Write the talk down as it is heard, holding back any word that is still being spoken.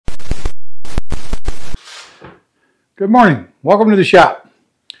Good morning. Welcome to the shop.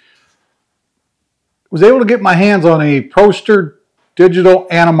 Was able to get my hands on a Proster digital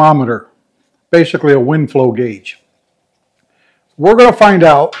anemometer, basically a wind flow gauge. We're going to find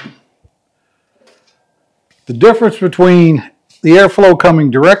out the difference between the airflow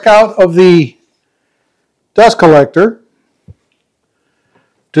coming direct out of the dust collector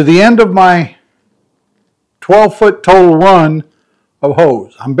to the end of my 12-foot total run of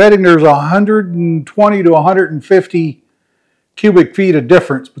hose. I'm betting there's 120 to 150 cubic feet of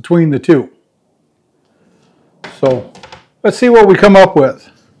difference between the two. So let's see what we come up with.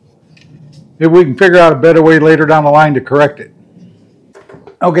 Maybe we can figure out a better way later down the line to correct it.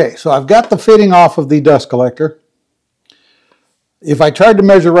 Okay, so I've got the fitting off of the dust collector. If I tried to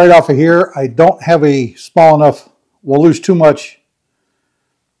measure right off of here, I don't have a small enough, we'll lose too much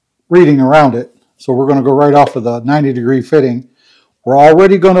reading around it. So we're going to go right off of the 90-degree fitting. We're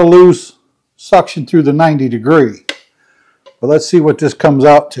already going to lose suction through the 90-degree. But let's see what this comes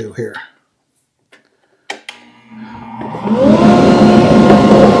out to here.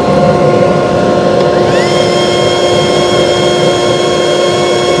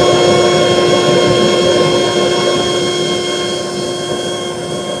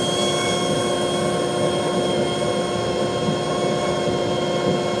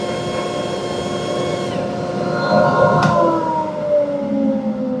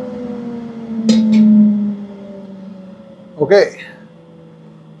 Okay,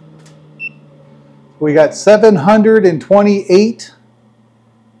 we got 728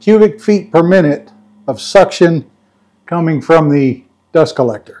 cubic feet per minute of suction coming from the dust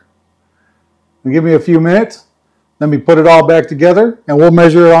collector. Give me a few minutes, let me put it all back together and we'll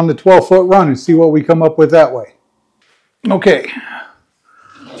measure it on the 12-foot run and see what we come up with that way. Okay,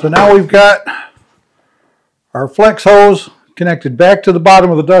 so now we've got our flex hose connected back to the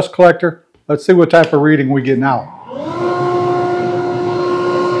bottom of the dust collector. Let's see what type of reading we get now.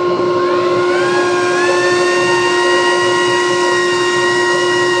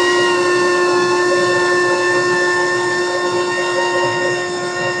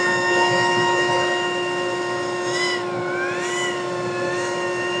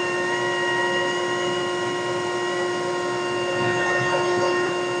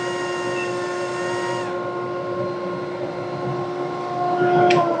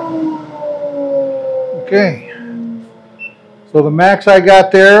 Okay, so the max I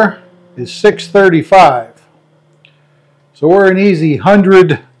got there is 635. So we're an easy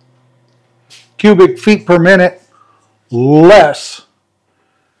 100 cubic feet per minute less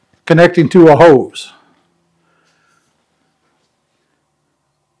connecting to a hose.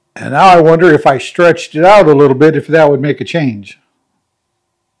 And now I wonder if I stretched it out a little bit, if that would make a change.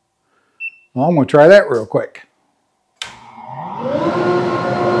 Well, I'm going to try that real quick.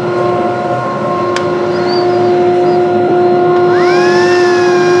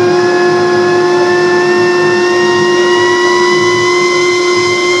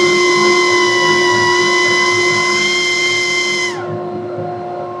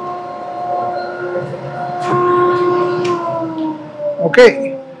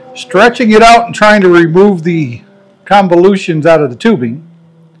 Okay, stretching it out and trying to remove the convolutions out of the tubing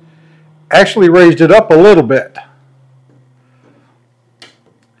actually raised it up a little bit.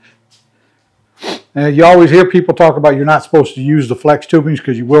 And you always hear people talk about you're not supposed to use the flex tubings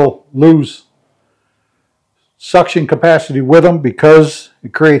because you will lose suction capacity with them because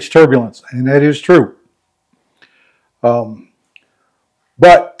it creates turbulence, and that is true.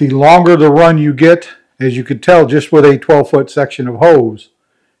 But the longer the run you get, as you could tell just with a 12-foot section of hose,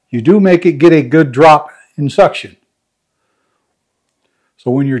 you do make it get a good drop in suction.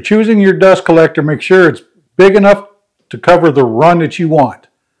 So when you're choosing your dust collector, make sure it's big enough to cover the run that you want.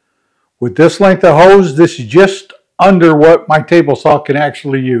 With this length of hose, this is just under what my table saw can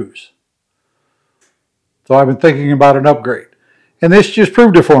actually use. So I've been thinking about an upgrade. And this just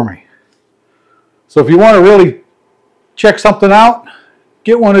proved it for me. So if you want to really check something out,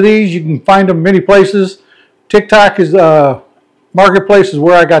 get one of these. You can find them many places. TikTok is Marketplace is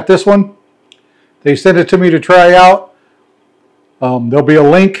where I got this one. They sent it to me to try out. There'll be a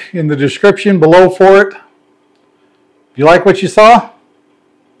link in the description below for it. If you like what you saw,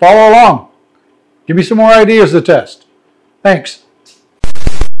 follow along. Give me some more ideas to test. Thanks.